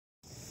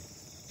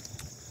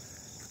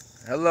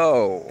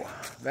Hello,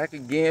 back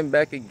again,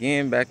 back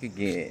again, back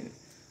again.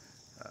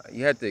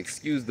 You have to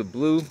excuse the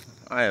blue.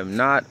 I am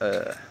not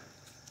a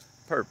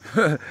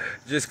perp.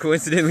 Just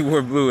coincidentally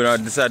wore blue and I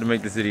decided to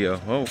make this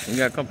video. Oh, we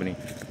got company.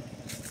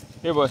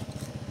 Here, boy.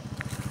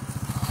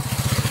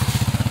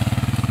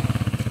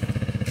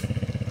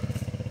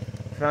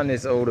 Found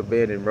this old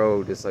abandoned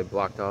road that's like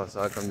blocked off,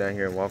 so I come down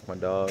here and walk my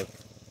dog.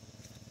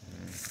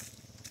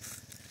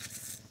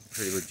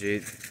 Pretty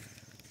legit.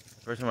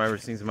 First time I ever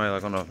seen somebody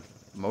like on a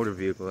motor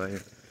vehicle out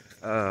here.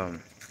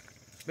 But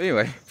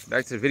anyway,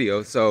 back to the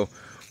video. So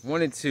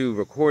wanted to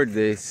record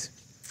this,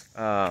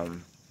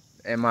 and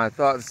my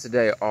thoughts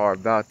today are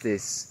about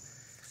this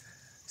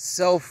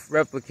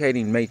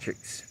self-replicating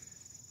matrix,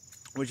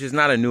 which is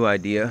not a new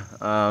idea.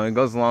 It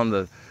goes along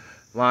the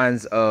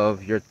lines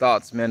of your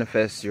thoughts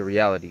manifest your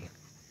reality,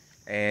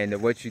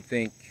 and what you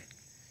think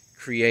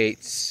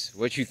creates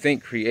what you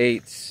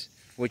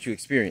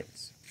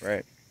experience,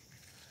 right?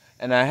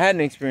 And I had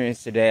an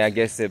experience today, I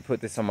guess, that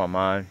put this on my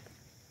mind.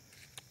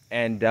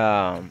 And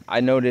I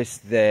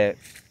noticed that,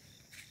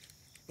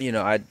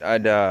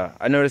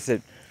 I noticed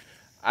that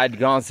I'd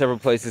gone several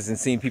places and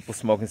seen people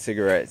smoking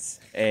cigarettes.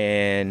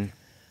 And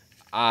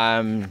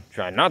I'm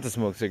trying not to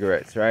smoke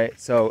cigarettes, right?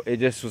 So it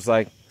just was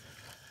like,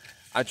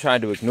 I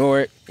tried to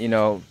ignore it,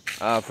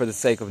 for the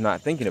sake of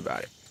not thinking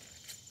about it.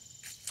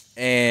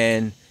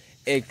 And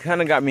it kind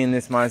of got me in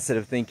this mindset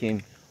of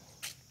thinking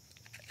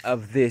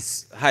of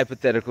this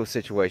hypothetical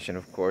situation,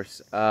 of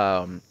course.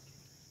 A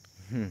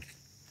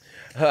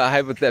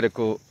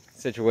hypothetical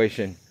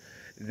situation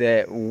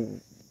that,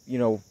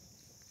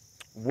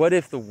 what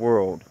if the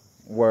world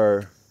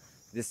were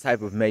this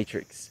type of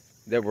matrix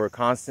that we're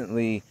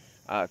constantly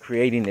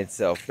creating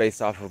itself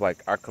based off of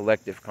like our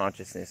collective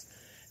consciousness,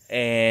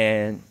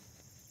 and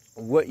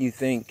what you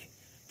think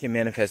can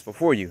manifest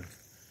before you.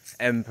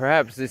 And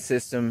perhaps this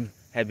system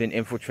had been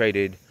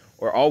infiltrated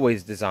or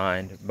always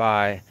designed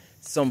by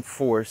some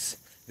force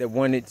that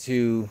wanted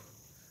to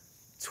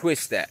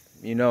twist that,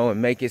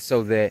 and make it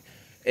so that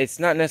it's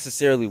not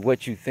necessarily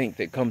what you think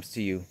that comes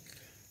to you,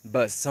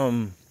 but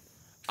some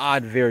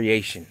odd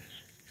variation.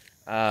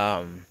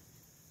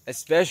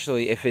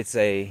 Especially if it's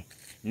a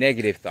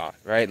negative thought,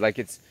 right? Like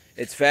it's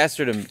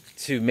faster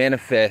to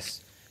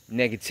manifest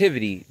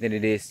negativity than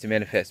it is to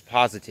manifest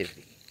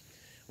positivity,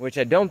 which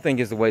I don't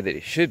think is the way that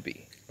it should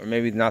be, or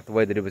maybe not the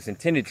way that it was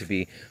intended to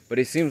be, but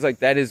it seems like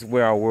that is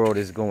where our world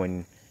is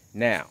going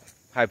now,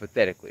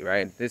 hypothetically,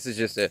 right? This is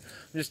I'm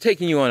just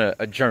taking you on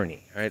a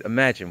journey, right?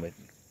 Imagine with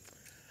me.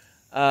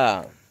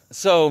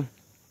 So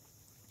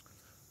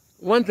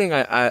one thing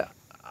I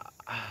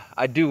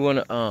do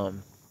want to,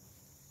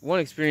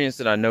 one experience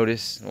that I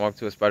noticed, walk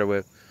to a spider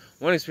web,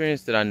 one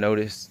experience that I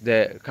noticed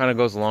that kind of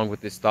goes along with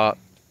this thought,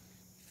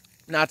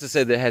 not to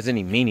say that it has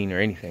any meaning or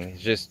anything,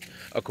 it's just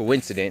a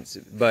coincidence,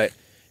 but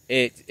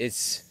it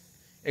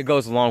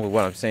goes along with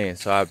what I'm saying,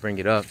 so I bring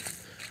it up.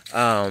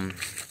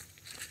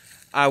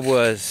 I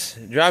was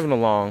driving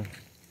along,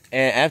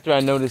 and after I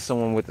noticed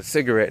someone with a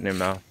cigarette in their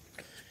mouth,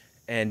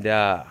 and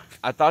I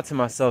thought to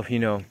myself,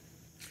 if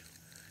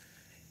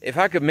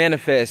I could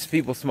manifest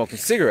people smoking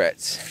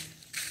cigarettes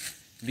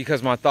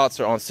because my thoughts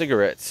are on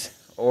cigarettes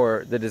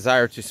or the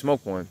desire to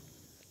smoke one,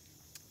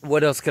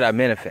 what else could I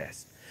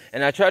manifest?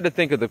 And I tried to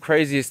think of the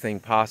craziest thing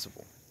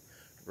possible,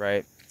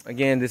 right?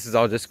 Again, this is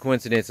all just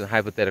coincidence and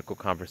hypothetical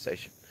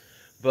conversation,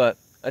 but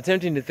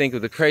attempting to think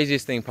of the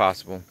craziest thing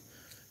possible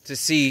to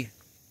see,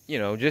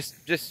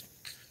 just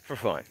for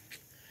fun.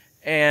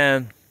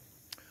 And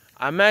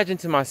I imagined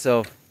to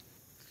myself,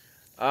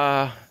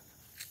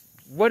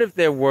 what if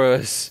there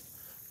was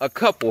a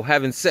couple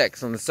having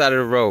sex on the side of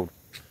the road,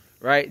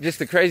 right? Just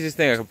the craziest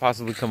thing I could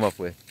possibly come up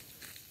with.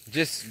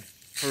 Just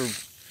for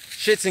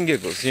shits and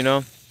giggles,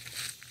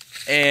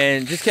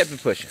 and just kept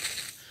it pushing.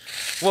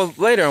 Well,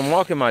 later I'm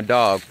walking my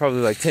dog,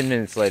 probably like 10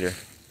 minutes later.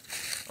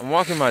 I'm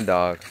walking my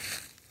dog,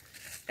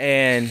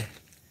 and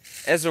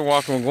as we're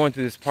walking, we're going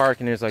through this park,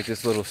 and there's like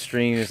this little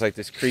stream, there's like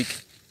this creek,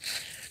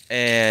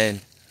 and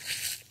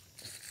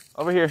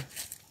over here,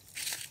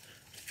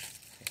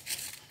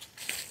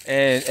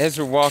 and as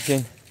we're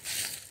walking,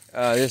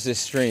 there's this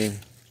stream,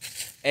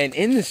 and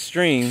in the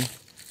stream,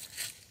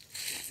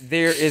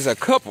 there is a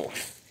couple.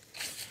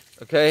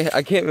 Okay,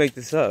 I can't make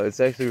this up. It's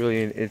actually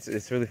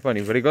it's really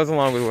funny, but it goes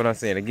along with what I'm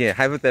saying. Again,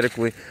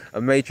 hypothetically,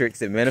 a matrix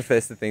that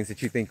manifests the things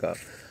that you think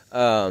of,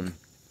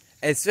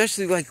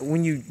 especially like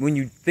when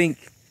you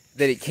think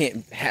that it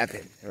can't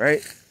happen,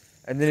 right?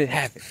 And then it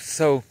happens.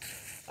 So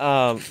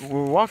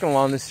we're walking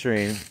along the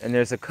stream, and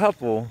there's a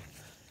couple,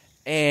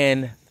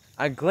 and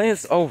I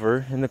glance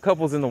over, and the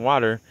couple's in the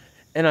water,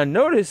 and I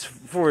notice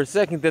for a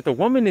second that the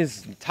woman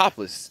is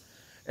topless,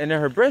 and that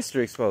her breasts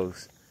are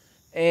exposed,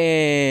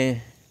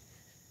 and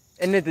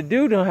that the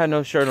dude don't have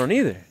no shirt on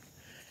either.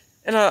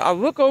 And I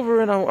look over,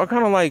 and I'm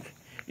kind of like,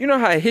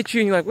 how it hit you,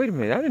 and you're like, wait a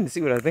minute, I didn't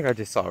see what I think I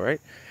just saw, right?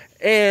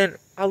 And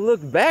I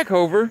look back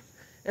over,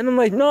 and I'm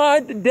like, no, I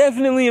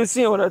definitely am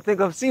seeing what I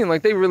think I'm seeing.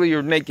 Like, they really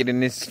are naked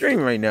in this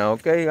stream right now,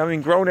 okay? I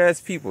mean,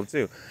 grown-ass people,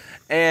 too.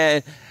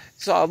 And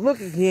so I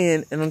look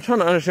again, and I'm trying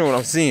to understand what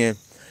I'm seeing.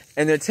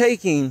 And they're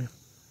taking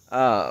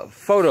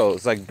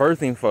photos, like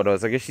birthing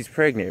photos. I guess she's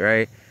pregnant,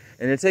 right?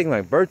 And they're taking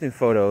like birthing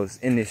photos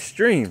in this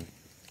stream,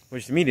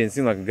 which to me didn't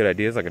seem like a good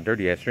idea. It's like a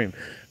dirty ass stream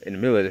in the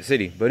middle of the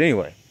city. But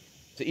anyway,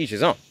 to each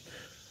his own.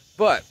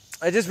 But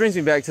it just brings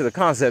me back to the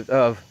concept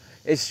of,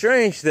 it's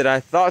strange that I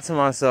thought to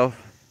myself,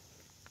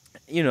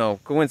 you know,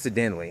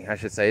 coincidentally, I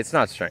should say, it's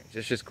not strange,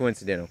 it's just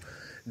coincidental,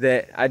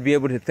 that I'd be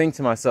able to think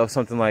to myself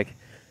something like,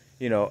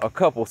 you know, a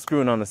couple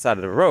screwing on the side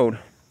of the road,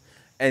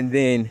 and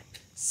then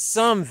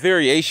some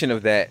variation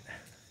of that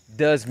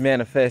does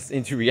manifest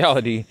into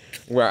reality,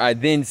 where I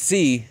then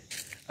see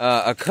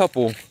a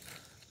couple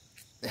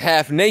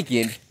half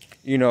naked,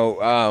 you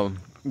know,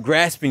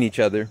 grasping each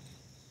other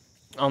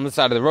on the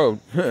side of the road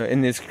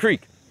in this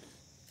creek.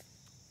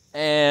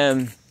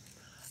 And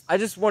I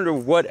just wonder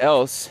what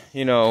else,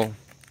 you know,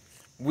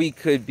 we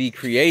could be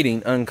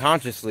creating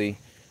unconsciously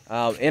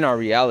in our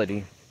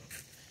reality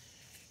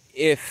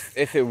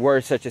if it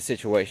were such a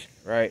situation,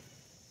 right?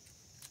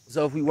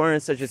 So if we were in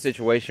such a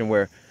situation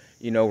where,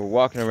 you know, we're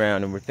walking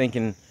around and we're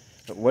thinking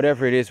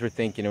whatever it is we're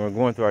thinking, and we're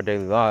going through our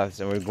daily lives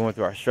and we're going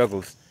through our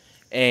struggles,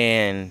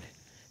 and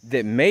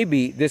that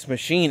maybe this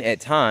machine at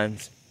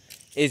times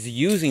is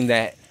using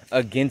that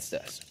against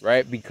us,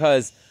 right?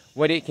 Because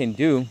what it can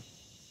do,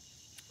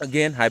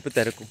 again,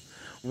 hypothetical,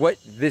 what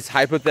this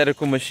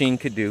hypothetical machine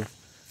could do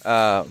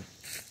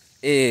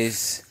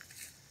is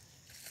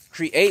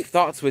create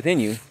thoughts within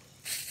you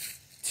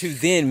to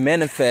then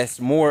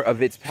manifest more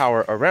of its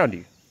power around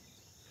you,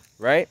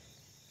 right?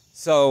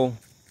 So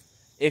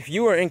if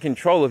you are in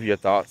control of your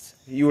thoughts,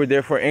 you are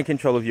therefore in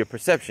control of your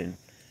perception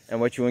and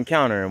what you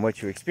encounter and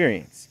what you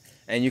experience.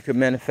 And you could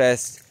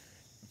manifest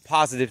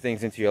positive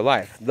things into your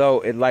life, though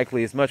it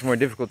likely is much more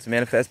difficult to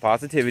manifest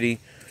positivity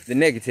than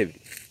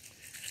negativity.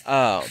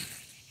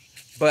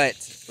 But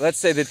let's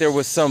say that there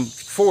was some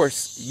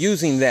force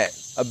using that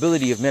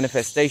ability of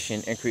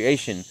manifestation and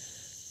creation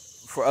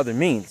for other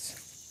means.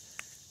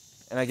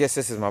 And I guess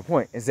this is my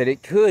point, is that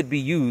it could be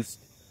used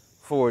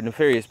for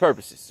nefarious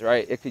purposes,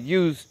 right? It could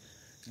use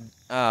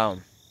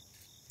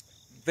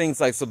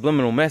things like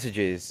subliminal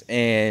messages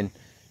and,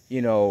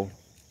 you know,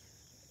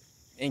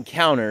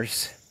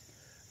 encounters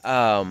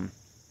to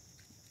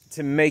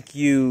make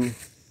you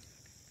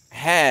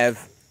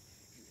have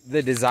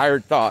the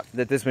desired thought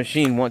that this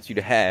machine wants you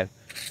to have,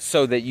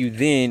 so that you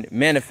then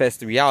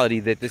manifest the reality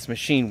that this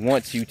machine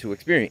wants you to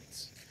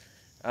experience.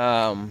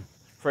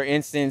 For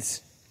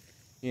instance,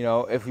 you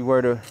know, if we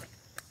were to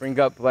bring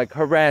up like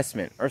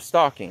harassment or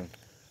stalking,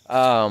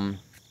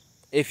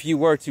 if you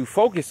were to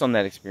focus on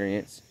that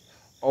experience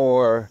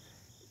or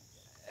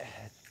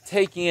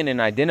take in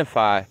and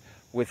identify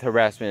with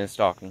harassment and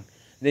stalking,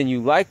 then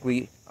you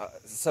likely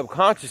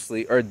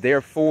subconsciously are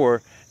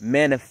therefore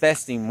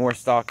manifesting more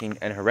stalking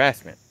and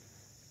harassment,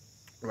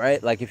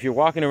 right? Like if you're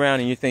walking around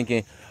and you're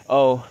thinking,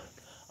 oh,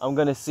 I'm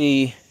gonna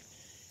see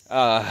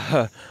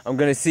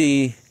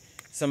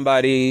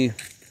somebody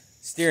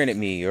staring at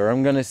me, or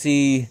I'm gonna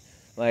see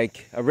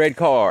like a red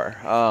car.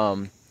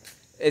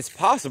 It's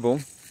possible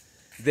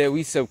that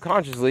we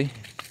subconsciously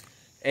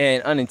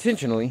and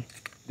unintentionally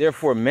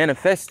therefore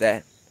manifest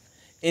that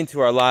into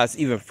our lives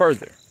even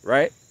further,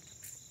 right?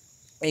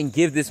 And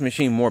give this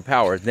machine more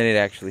power than it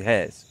actually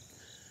has.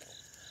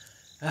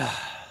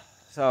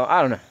 So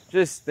I don't know,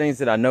 just things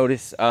that I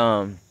noticed.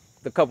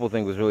 The couple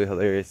thing was really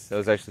hilarious. That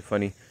was actually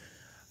funny.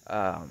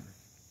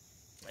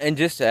 And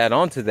just to add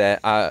on to that,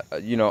 I,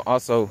 you know,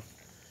 also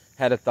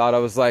had a thought. I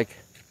was like,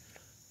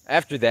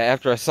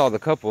 after I saw the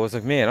couple, I was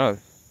like, man, I'm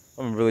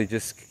gonna really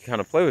just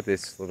kind of play with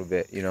this a little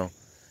bit, you know.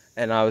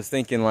 And I was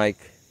thinking like,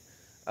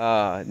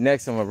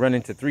 next I'm gonna run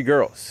into 3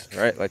 girls,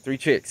 right? Like 3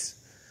 chicks.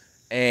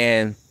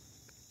 And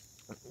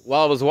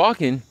while I was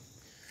walking,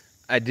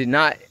 I did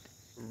not,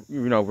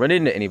 you know, run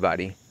into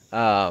anybody.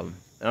 And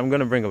I'm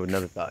gonna bring up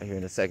another thought here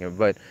in a second,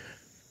 but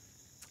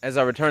as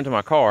I returned to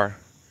my car,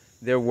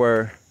 there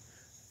were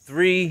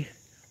 3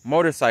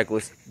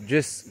 motorcyclists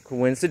just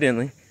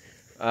coincidentally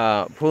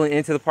pulling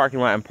into the parking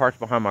lot and parked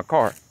behind my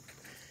car.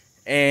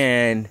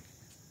 And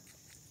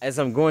as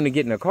I'm going to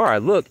get in the car, I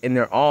look, and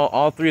they're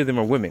all 3 of them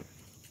are women.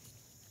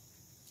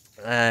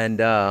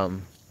 And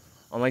on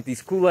like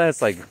these cool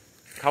ass like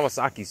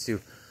Kawasaki's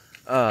too.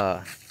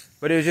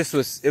 But it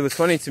was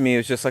funny to me. It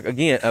was just like,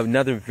 again,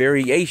 another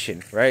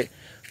variation, right?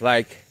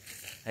 Like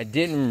I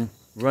didn't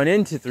run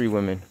into 3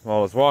 women while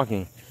I was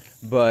walking,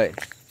 but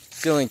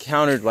still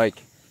encountered like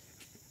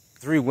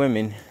 3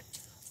 women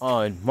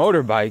on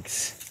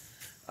motorbikes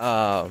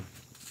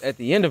at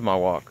the end of my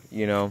walk,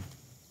 you know.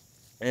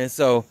 And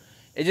so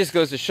it just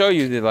goes to show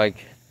you that, like,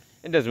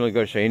 it doesn't really go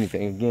to show you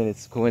anything. Again,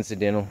 it's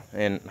coincidental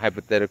and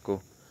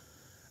hypothetical.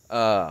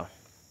 But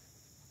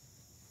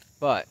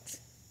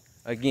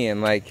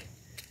again, like,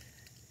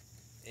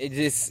 it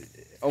just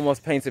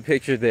almost paints a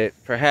picture that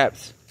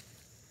perhaps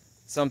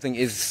something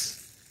is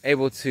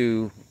able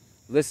to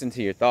listen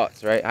to your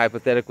thoughts, right?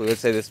 Hypothetically,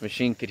 let's say this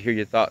machine could hear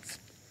your thoughts,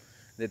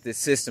 that this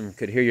system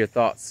could hear your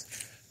thoughts,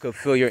 could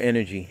feel your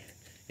energy,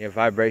 your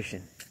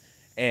vibration,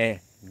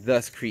 and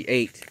thus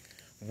create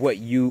what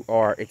you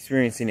are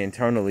experiencing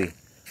internally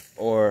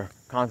or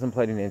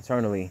contemplating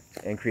internally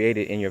and create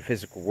it in your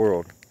physical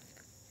world.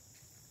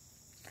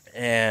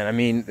 And I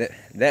mean,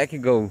 that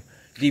can go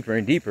deeper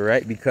and deeper,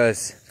 right?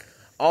 Because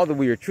all that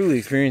we are truly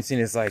experiencing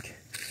is like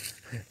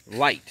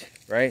light,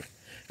 right?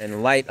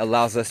 And light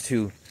allows us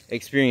to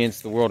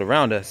experience the world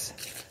around us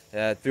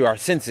through our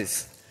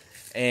senses.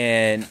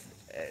 And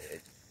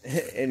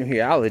in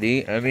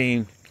reality, I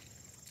mean,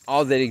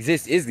 all that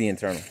exists is the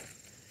internal.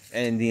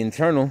 And the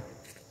internal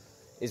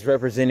is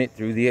represented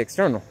through the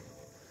external.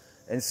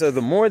 And so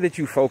the more that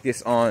you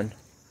focus on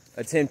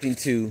attempting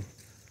to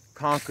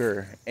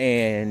conquer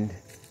and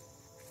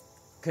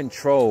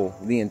control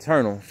the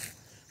internal,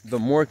 the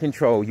more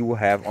control you will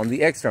have on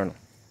the external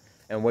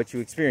and what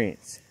you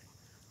experience.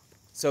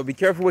 So be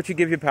careful what you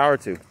give your power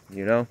to,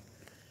 you know,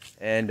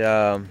 and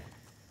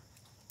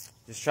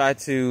just try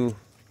to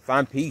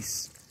find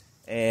peace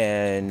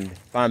and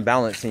find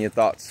balance in your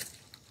thoughts.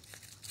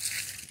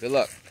 Good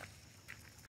luck.